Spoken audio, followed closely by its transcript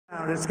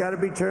It's got to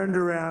be turned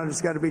around.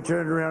 It's got to be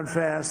turned around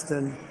fast,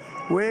 and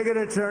we're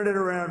going to turn it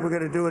around. We're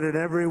going to do it in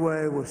every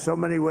way, with so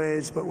many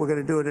ways, but we're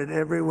going to do it in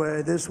every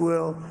way. This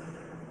will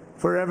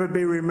forever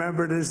be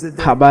remembered as the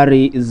day.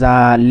 Habari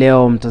za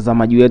leo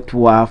mtazamaji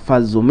wetu wa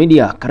Fazu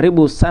Media.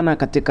 Karibu sana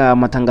katika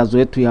matangazo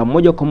yetu ya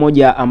moja kwa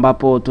moja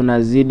ambapo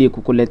tunazidi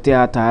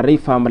kukuletea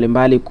taarifa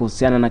mbalimbali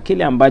kuhusiana na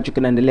kile ambacho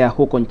kinaendelea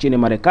huko nchini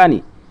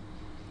Marekani.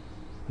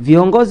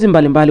 Viongozi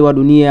mbalimbali wa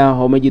dunia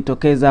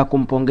wamejitokeza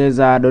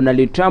kumpongeza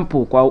Donald Trump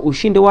kwa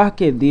ushindi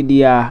wake dhidi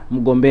ya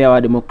mgombea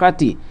wa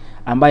Demokrati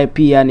ambaye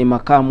pia ni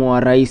makamu wa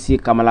rais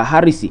Kamala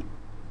Harris.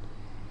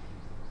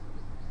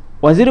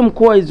 Waziri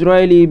Mkuu wa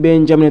Israeli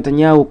Benjamin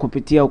Netanyahu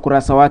kupitia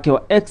ukurasa wake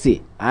wa X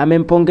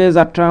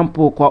amempongeza Trump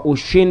kwa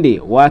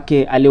ushindi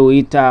wake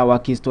alioita wa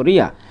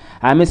kihistoria.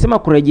 Amesema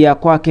kurejea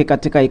kwake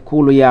katika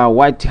ikulu ya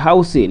White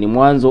House ni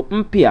mwanzo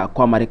mpya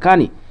kwa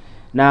Marekani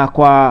na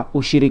kwa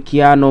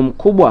ushirikiano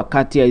mkubwa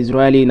kati ya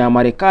Israeli na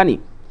Marekani.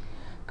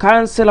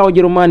 Kansela wa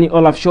Ujerumani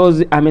Olaf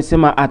Scholz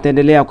amesema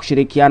ataendelea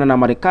kushirikiana na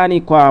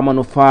Marekani kwa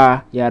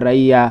manufaa ya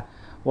raia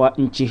wa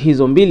nchi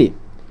hizo mbili.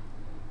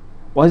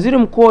 Waziri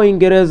Mkuu wa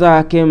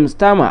Uingereza Keir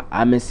Starmer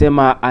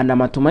amesema ana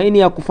matumaini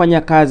ya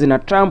kufanya kazi na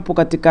Trump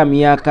katika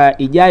miaka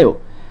ijayo.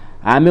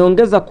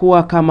 Ameongeza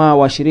kuwa kama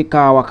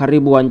washirika wa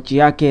karibu wa nchi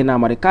yake na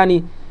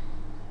Marekani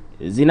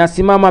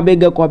zinasimama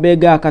bega kwa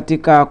bega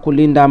katika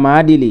kulinda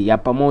maadili ya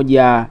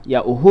pamoja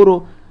ya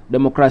uhuru,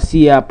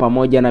 demokrasia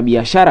pamoja na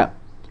biashara.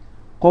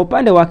 Kwa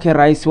upande wake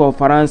Rais wa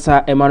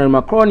Ufaransa Emmanuel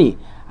Macron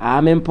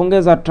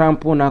amempongeza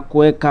Trump na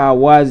kuweka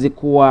wazi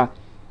kuwa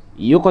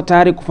yuko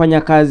tayari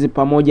kufanya kazi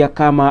pamoja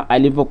kama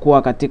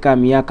alivyokuwa katika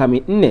miaka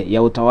minne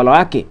ya utawala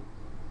wake.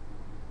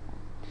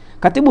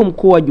 Katibu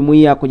mkuu wa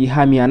Jumuiya ya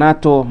Kujihami ya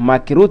NATO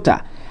Mark Rutte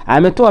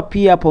ametoa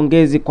pia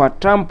pongezi kwa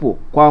Trump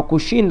kwa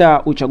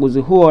kushinda uchaguzi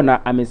huo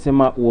na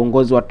amesema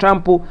uongozi wa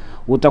Trump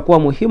utakuwa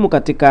muhimu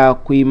katika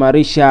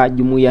kuimarisha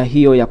jumuiya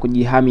hiyo ya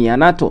kujihami ya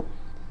NATO.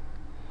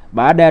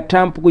 Baada ya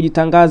Trump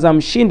kujitangaza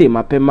mshindi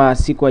mapema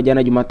siku ya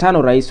jana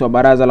Jumatano, rais wa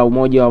Baraza la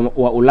Umoja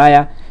wa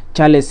Ulaya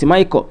Charles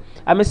Michel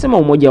amesema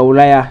Umoja wa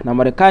Ulaya na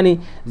Marekani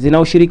zina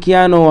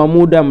ushirikiano wa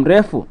muda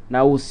mrefu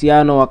na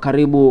uhusiano wa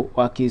karibu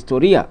wa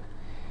kihistoria.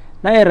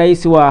 Naye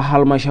rais wa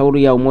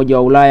halmashauri ya Umoja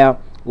wa Ulaya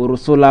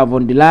Ursula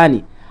von der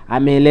Leyen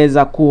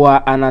ameeleza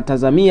kuwa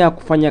anatazamia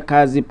kufanya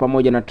kazi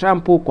pamoja na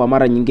Trump kwa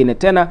mara nyingine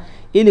tena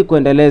ili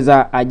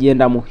kuendeleza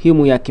ajenda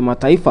muhimu ya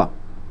kimataifa.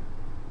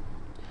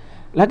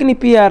 Lakini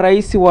pia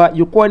rais wa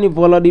Ukraine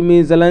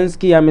Volodymyr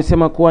Zelensky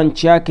amesema kuwa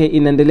nchi yake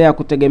inaendelea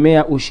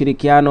kutegemea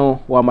ushirikiano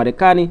wa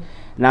Marekani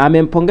na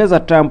amempongeza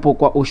Trump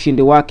kwa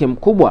ushindi wake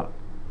mkubwa.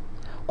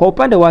 Kwa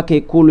upande wake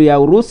ikulu ya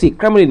Urusi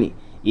Kremlin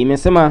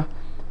imesema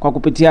kwa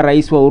kupitia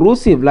rais wa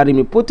Urusi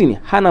Vladimir Putin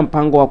hana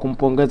mpango wa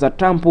kumpongeza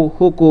Trump,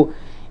 huku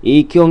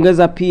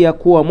ikiongeza pia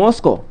kuwa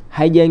Moscow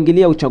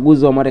haijaingilia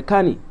uchaguzi wa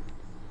Marekani.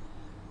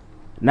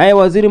 Naye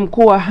waziri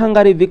mkuu wa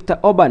Hungary Viktor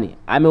Orban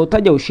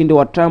ameutaja ushindi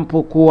wa Trump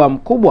kuwa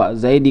mkubwa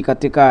zaidi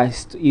katika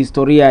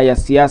historia ya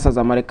siasa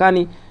za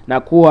Marekani na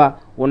kuwa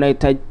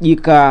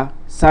unahitajika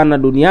sana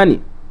duniani.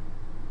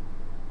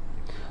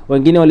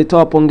 Wengine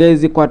walitoa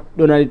pongezi kwa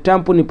Donald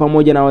Trump ni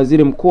pamoja na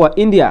waziri mkuu wa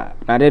India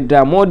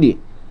Narendra Modi,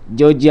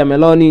 Giorgia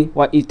Meloni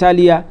wa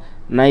Italia,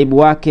 naibu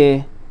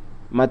wake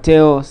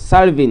Matteo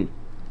Salvini,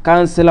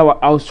 kansela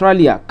wa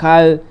Australia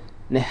Karl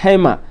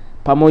Nehammer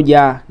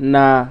pamoja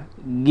na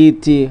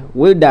Geert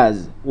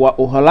Wilders wa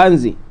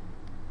Uholanzi.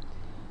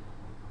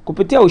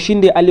 Kupitia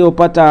ushindi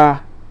aliopata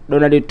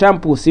Donald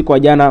Trump usiku wa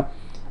jana,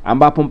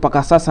 ambapo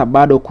mpaka sasa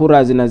bado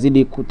kura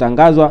zinazidi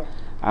kutangazwa,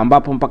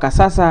 ambapo mpaka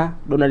sasa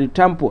Donald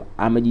Trump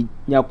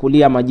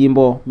amejinyakulia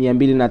majimbo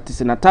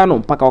 295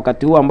 mpaka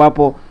wakati huu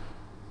ambapo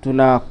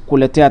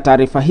tunakuletea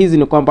taarifa hizi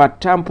ni kwamba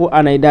Trump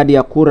ana idadi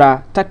ya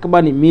kura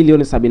takriban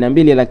milioni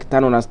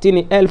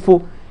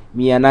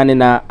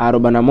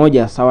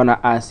 72,560,841 sawa na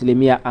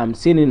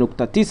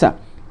 50.9%,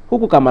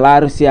 huku Kamala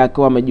Harris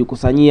akiwa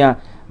amejikusanyia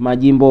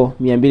majimbo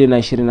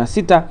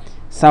 226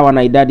 sawa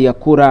na idadi ya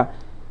kura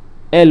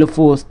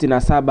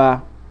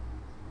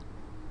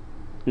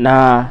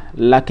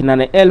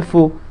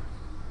 67,800,000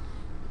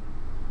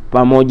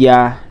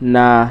 pamoja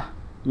na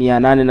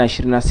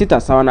 826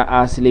 sawa na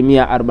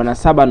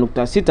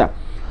 47.6%.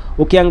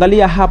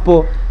 Ukiangalia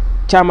hapo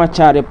chama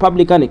cha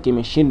Republican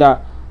kimeshinda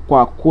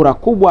kwa kura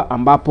kubwa,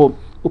 ambapo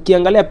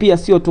ukiangalia pia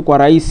sio tu kwa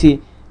rais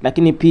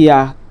lakini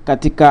pia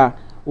katika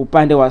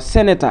upande wa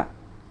senator,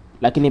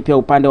 lakini pia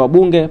upande wa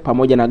bunge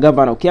pamoja na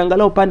governor.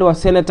 Ukiangalia upande wa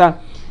senator,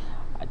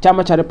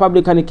 chama cha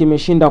Republican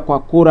kimeshinda kwa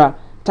kura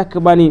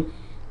takribani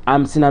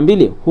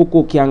 52, huku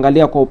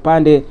ukiangalia kwa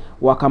upande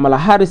wa Kamala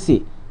Harris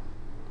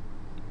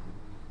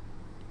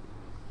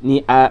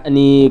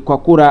ni kwa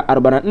kura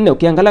 44.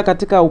 Ukiangalia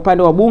katika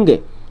upande wa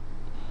bunge,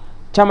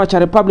 chama cha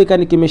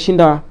Republican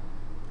kimeshinda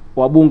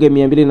wabunge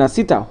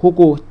 206,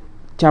 huku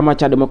chama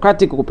cha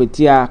Democratic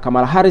kupitia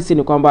Kamala Harris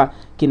ni kwamba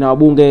kina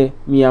wabunge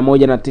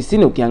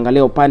 190.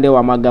 Ukiangalia upande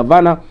wa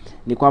magavana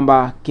ni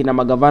kwamba kina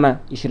magavana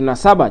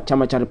 27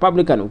 chama cha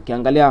Republican.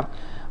 Ukiangalia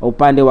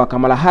upande wa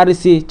Kamala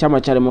Harris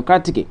chama cha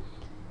Democratic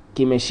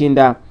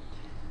kimeshinda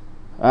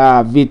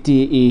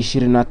viti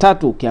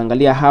 23.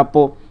 Ukiangalia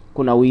hapo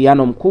kuna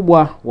uwiano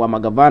mkubwa wa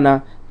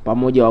magavana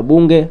pamoja wa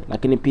bunge,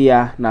 lakini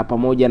pia na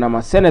pamoja na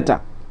maseneta.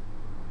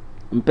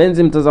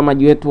 Mpenzi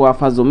mtazamaji wetu wa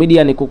Fazo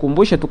Media, ni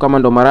kukumbusha tu kama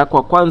ndo mara yako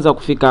ya kwanza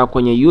kufika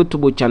kwenye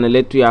YouTube channel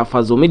yetu ya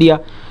Fazo Media,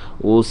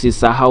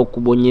 usisahau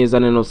kubonyeza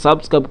neno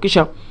subscribe,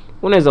 kisha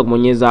unaweza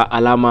kubonyeza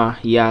alama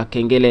ya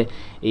kengele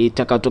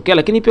itakayotokea,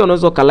 lakini pia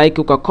unaweza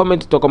ukalike,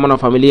 ukacomment toka mwana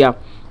familia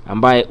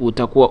ambaye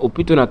utakuwa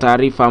upitwe na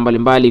taarifa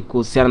mbalimbali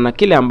kuhusiana na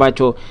kile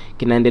ambacho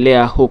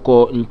kinaendelea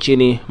huko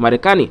nchini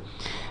Marekani.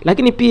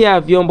 Lakini pia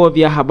vyombo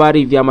vya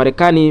habari vya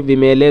Marekani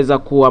vimeeleza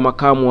kuwa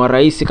makamu wa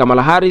rais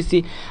Kamala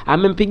Harris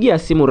amempigia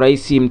simu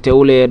rais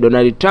mteule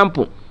Donald Trump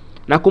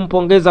na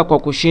kumpongeza kwa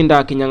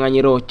kushinda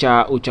kinyang'anyiro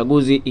cha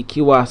uchaguzi,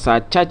 ikiwa saa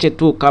chache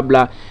tu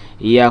kabla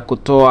ya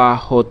kutoa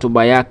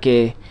hotuba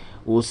yake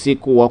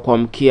usiku wa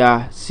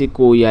kuamkia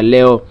siku ya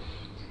leo,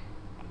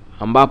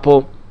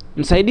 ambapo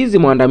msaidizi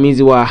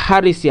mwandamizi wa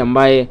Harris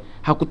ambaye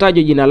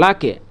hakutajwa jina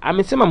lake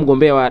amesema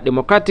mgombea wa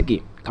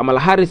Democratic Kamala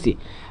Harris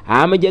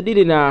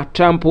amejadili na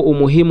Trump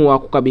umuhimu wa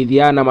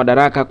kukabidhiana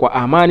madaraka kwa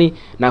amani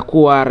na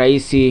kuwa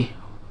rais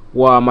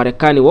wa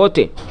Marekani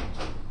wote,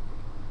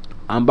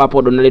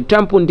 ambapo Donald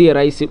Trump ndiye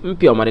rais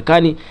mpya wa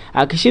Marekani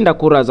akishinda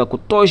kura za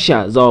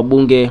kutosha za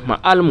wabunge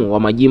maalum wa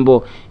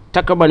majimbo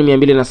takriban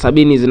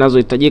 270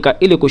 zinazohitajika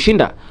ili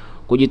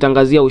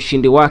kujitangazia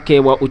ushindi wake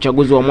wa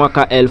uchaguzi wa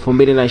mwaka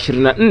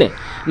 2024,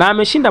 na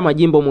ameshinda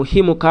majimbo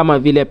muhimu kama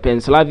vile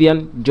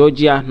Pennsylvania,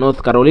 Georgia,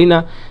 North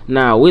Carolina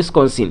na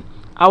Wisconsin.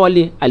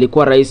 Awali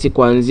alikuwa rais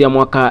kuanzia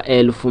mwaka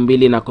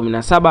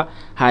 2017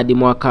 hadi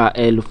mwaka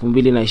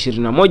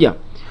 2021.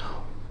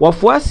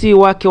 Wafuasi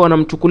wake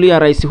wanamchukulia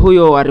rais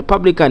huyo wa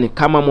Republican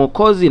kama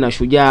mwokozi na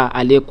shujaa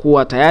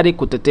aliyekuwa tayari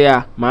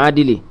kutetea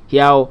maadili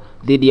yao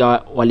dhidi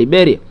ya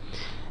waliberi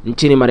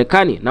nchini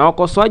Marekani, na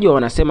wakosoaji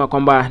wanasema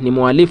kwamba ni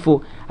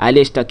mhalifu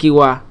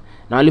aliyeshtakiwa,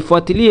 na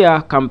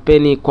walifuatilia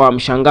kampeni kwa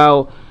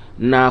mshangao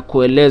na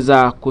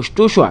kueleza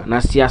kushtushwa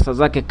na siasa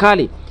zake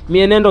kali,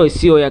 mienendo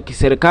isiyo ya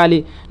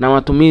kiserikali na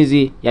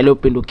matumizi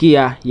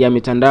yaliyopindukia ya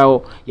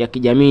mitandao ya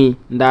kijamii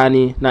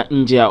ndani na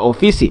nje ya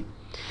ofisi.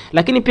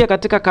 Lakini pia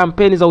katika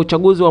kampeni za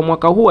uchaguzi wa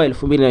mwaka huu wa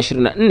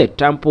 2024,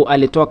 Trump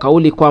alitoa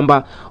kauli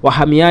kwamba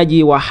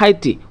wahamiaji wa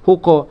Haiti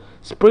huko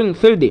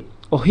Springfield,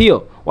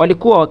 Ohio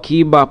walikuwa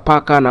wakiiba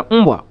paka na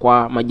mbwa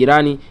kwa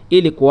majirani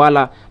ili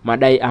kuwala,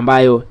 madai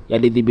ambayo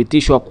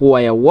yalithibitishwa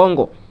kuwa ya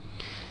uongo.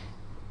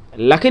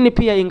 Lakini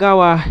pia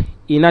ingawa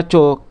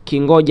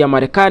inachokingoja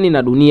Marekani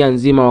na dunia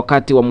nzima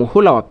wakati wa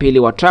muhula wa pili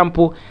wa Trump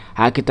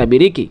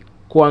hakitabiriki,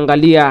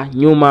 kuangalia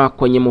nyuma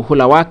kwenye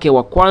muhula wake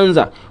wa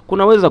kwanza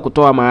kunaweza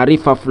kutoa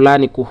maarifa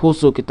fulani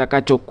kuhusu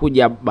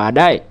kitakachokuja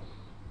baadaye.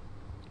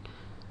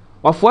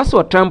 Wafuasi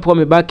wa Trump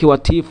wamebaki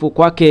watiifu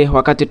kwake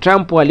wakati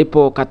Trump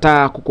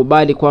alipokataa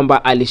kukubali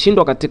kwamba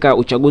alishindwa katika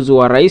uchaguzi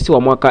wa rais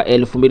wa mwaka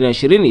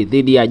 2020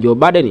 dhidi ya Joe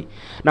Biden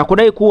na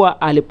kudai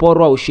kuwa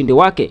aliporwa ushindi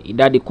wake.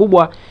 Idadi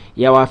kubwa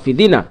ya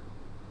wafidhina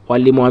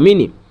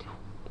walimwamini.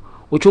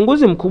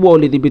 Uchunguzi mkubwa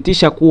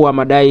ulithibitisha kuwa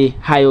madai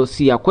hayo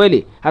si ya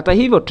kweli. Hata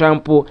hivyo,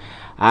 Trump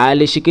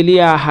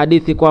alishikilia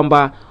hadithi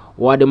kwamba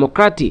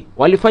Wademokrati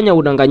walifanya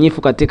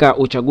udanganyifu katika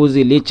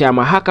uchaguzi licha ya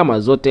mahakama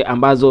zote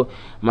ambazo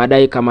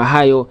madai kama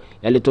hayo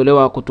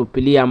yalitolewa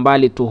kutupilia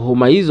mbali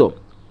tuhuma hizo.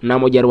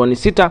 Mnamo Januari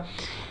 6,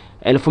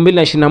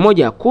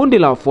 2021, kundi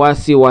la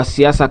wafuasi wa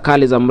siasa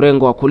kali za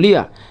mrengo wa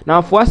kulia na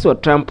wafuasi wa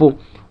Trump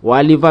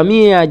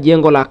walivamia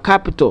jengo la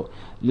Capitol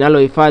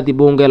linalohifadhi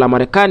bunge la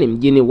Marekani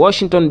mjini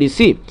Washington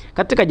DC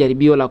katika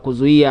jaribio la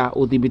kuzuia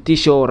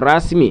udhibitisho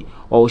rasmi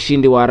wa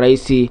ushindi wa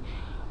rais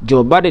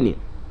Joe Biden.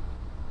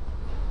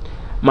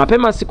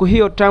 Mapema siku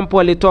hiyo Trump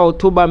alitoa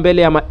hotuba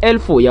mbele ya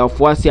maelfu ya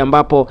wafuasi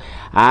ambapo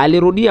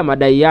alirudia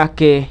madai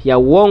yake ya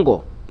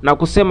uongo na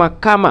kusema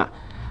kama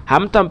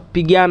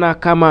hamtapigana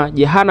kama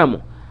jehanamu,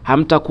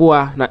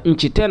 hamtakuwa na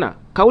nchi tena.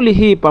 Kauli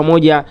hii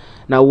pamoja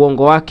na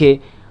uongo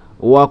wake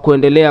wa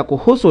kuendelea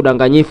kuhusu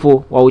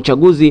udanganyifu wa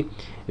uchaguzi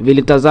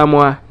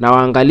vilitazamwa na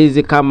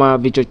waangalizi kama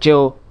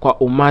vichocheo kwa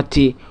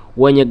umati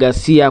wenye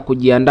ghasia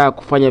kujiandaa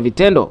kufanya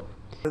vitendo.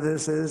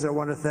 This is, I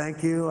want to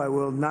thank you. I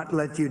will not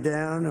let you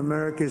down.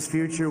 America's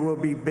future will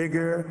be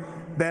bigger,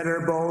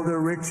 better, bolder,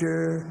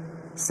 richer,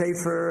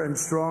 safer, and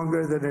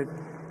stronger than it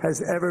has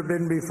ever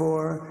been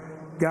before.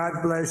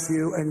 God bless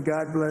you and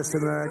God bless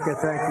America.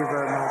 Thank you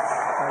very much.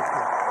 Thank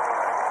you.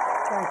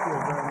 Thank you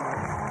very much.